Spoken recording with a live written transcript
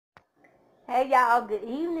Hey y'all, good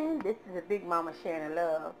evening. This is a Big Mama sharing the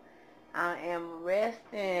love. I am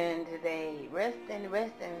resting today. Resting.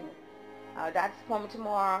 Doctor's appointment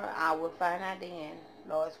tomorrow. I will find out then,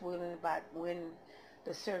 Lord's willing, about when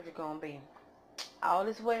the surgery gonna be. All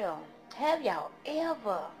is well. Have y'all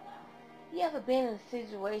ever been in a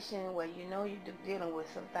situation where you know you're dealing with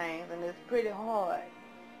some things and it's pretty hard,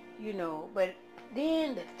 but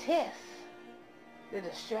then the test, the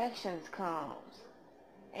distractions comes.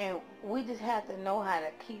 And we just have to know how to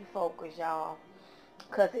keep focused, y'all.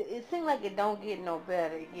 Because it seems like it don't get no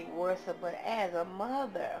better. It get worse. But as a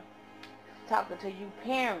mother, talking to you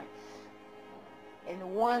parents, and the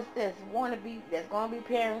ones that's going to be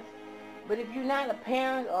parents, but if you're not a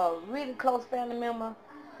parent or a really close family member,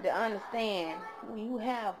 to understand, when you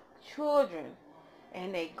have children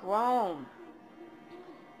and they grown,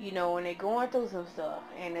 and they're going through some stuff,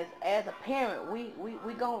 and as a parent, we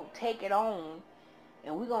going to take it on.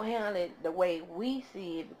 And we're going to handle it the way we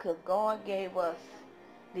see it, because God gave us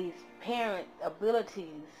these parent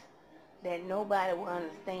abilities that nobody will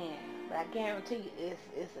understand. But I guarantee you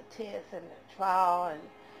it's a test and a trial and,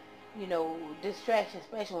 distraction,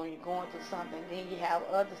 especially when you're going through something. Then you have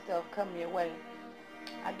other stuff coming your way.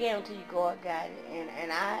 I guarantee you God got it.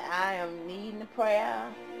 And I am needing the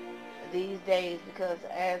prayer these days, because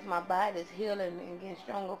as my body is healing and getting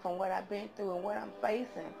stronger from what I've been through and what I'm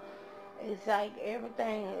facing, it's like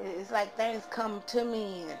it's like things come to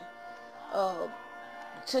me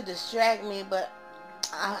to distract me, but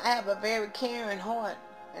I have a very caring heart,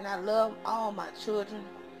 and I love all my children,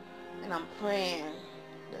 and I'm praying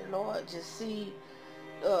the Lord just see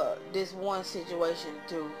this one situation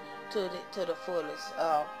through to the fullest.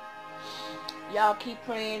 Y'all keep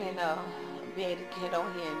praying, and be able to get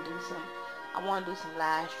on here and do some. I want to do some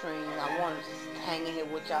live streams. I want to just hang in here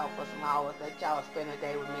with y'all for some hours. Let y'all spend a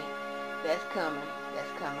day with me. That's coming.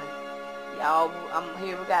 Y'all, I'm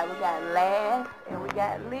here. We got laugh and we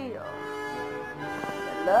got live.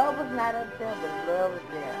 The love is not up there, but love is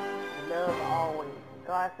there. Love always.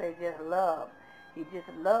 God says just love. You just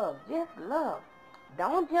love. Just love.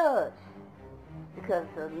 Don't judge. Because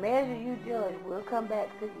the measure you judge will come back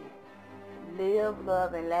to you. Live,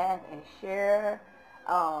 love, and laugh, and share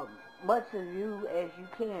much of you as you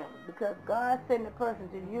can. Because God sent the person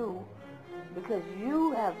to you, because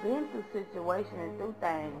you have been through situations and through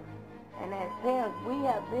things. And as parents, we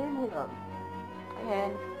have been here.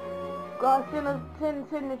 And God send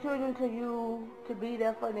the children to you to be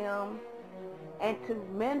there for them and to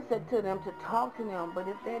minister to them, to talk to them. But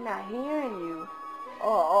if they're not hearing you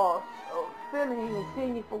or feeling you and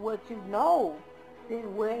seeing you for what you know,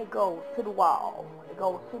 then where it goes? To the wall. It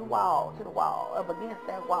goes to the wall, up against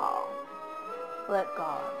that wall. But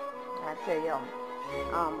God, I tell you,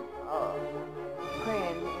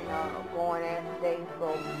 praying and going after days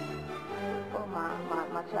for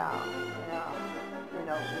my child.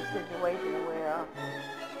 The situation where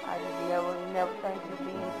I just never think you'd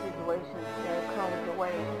be in situations that comes your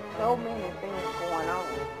way. So many things going on.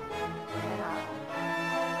 And I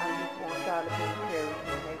just want y'all to be encouraged.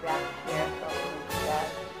 Maybe I can share something with you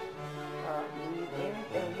guys. Need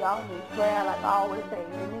anything. Y'all need prayer, like I always say.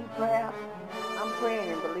 You need prayer. I'm praying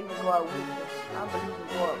and believing God with you. I'm believing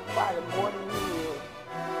God probably more than you is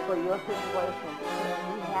for your situation, because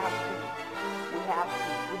we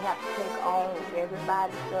have to take on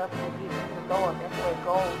everybody's stuff and give it to the Lord. That's where it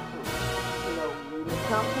goes to. You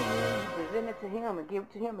come to you, you present it to Him and give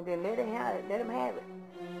it to Him, and then let Him have it.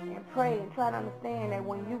 And pray and try to understand that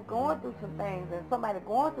when you're going through some things and somebody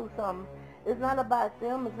going through something, it's not about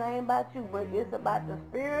them, it's not about you, but it's about the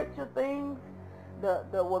spiritual things,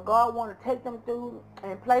 the what God want to take them through,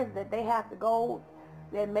 and places that they have to go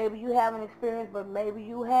that maybe you haven't experienced, but maybe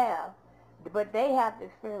you have. But they have to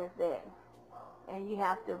experience that. And you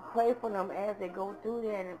have to pray for them as they go through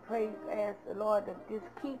that, and pray, ask the Lord to just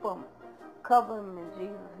keep them, cover them in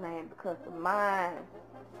Jesus' name, because the mind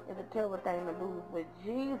is a terrible thing to lose. With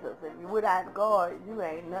Jesus, if you're without God, you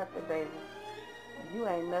ain't nothing, baby. You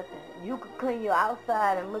ain't nothing. You can clean your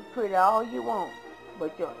outside and look pretty all you want,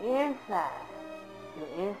 but your inside,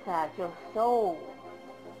 your soul,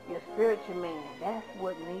 your spiritual man, that's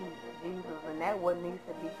what needs Jesus, and that's what needs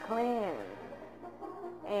to be cleansed.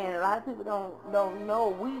 And a lot of people don't know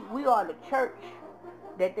we are the church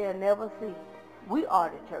that they'll never see. We are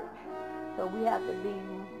the church. So we have to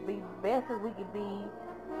be best as we can be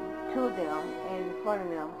to them and in front of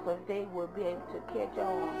them, so they will be able to catch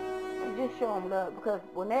on and just show them love. Because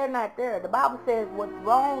when they're not there, the Bible says what's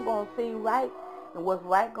wrong going to seem right and what's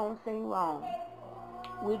right going to seem wrong.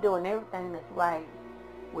 We're doing everything that's right,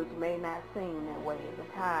 which may not seem that way at the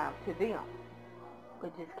time to them.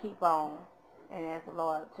 But just keep on and ask the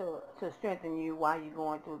Lord to strengthen you while you're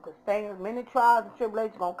going through. Because things, many trials and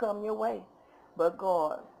tribulations going to come your way. But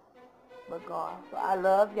God. So I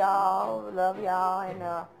love y'all, and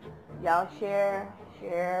y'all share,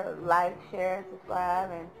 like, share,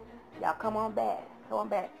 subscribe, and y'all come on back.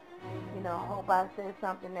 You know, hope I said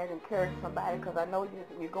something that encouraged somebody, because I know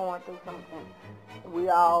you're going through something. We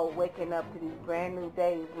all waking up to these brand new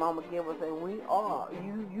days Mama give us, and we are.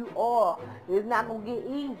 You are. It's not going to get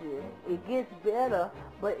easier. It gets better,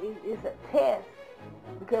 but it's a test.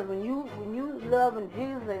 Because when you loving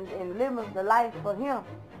Jesus and living the life for Him,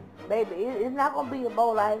 baby, it's not going to be a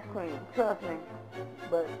bowl of ice cream. Trust me.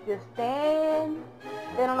 But just stand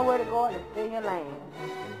on the word of God and stay in your lane.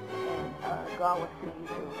 And God will see you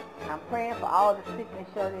through. And I'm praying for all the sick and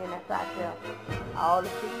shut in that's out there. All the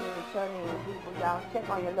sick and shut in people. Y'all check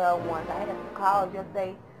on your loved ones. I had some calls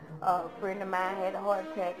yesterday. A friend of mine had a heart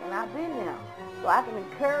attack, and I've been there. So I can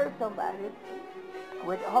encourage somebody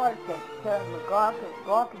with a heart attack. Tell them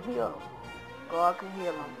God can heal them. God can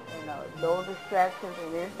heal them. You know, no distractions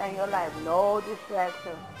in anything in your life. No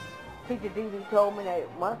distractions. Teacher Dee told me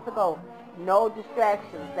that months ago. No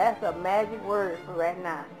distractions. That's a magic word for right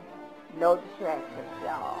now. No distractions,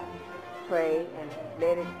 y'all. Pray and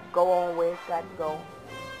let it go on where it's got to go.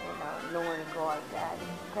 And knowing that God got it.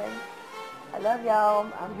 Okay? I love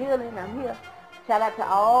y'all. I'm healing. I'm here. Shout out to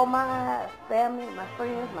all my family, my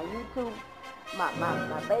friends, my YouTube, my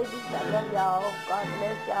babies. I love y'all. God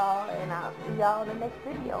bless y'all. And I'll see y'all in the next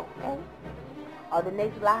video, okay? Or the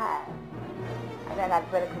next live. I got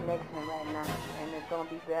a better connection right now, and it's going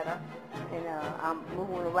to be better. And I'm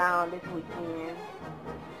moving around this weekend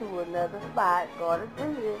to another spot. God is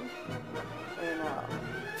good. And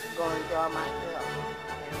going to enjoy myself.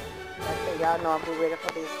 And like I say, y'all know I'm getting ready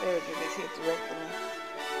for this surgery, this hysterectomy.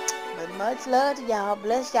 But much love to y'all.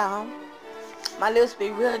 Bless y'all. My lips be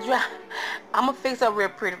real dry. I'm going to fix up real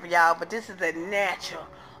pretty for y'all, but this is a natural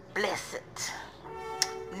blessing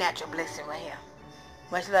right here.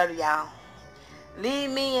 Much love to y'all. Leave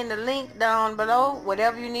me in the link down below,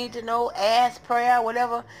 whatever you need to know, ask, prayer,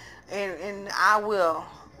 whatever, and I will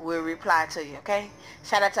reply to you, okay?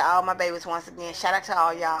 Shout out to all my babies once again. Shout out to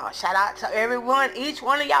all y'all. Shout out to everyone, each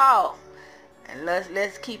one of y'all. And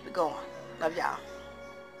let's keep it going. Love y'all.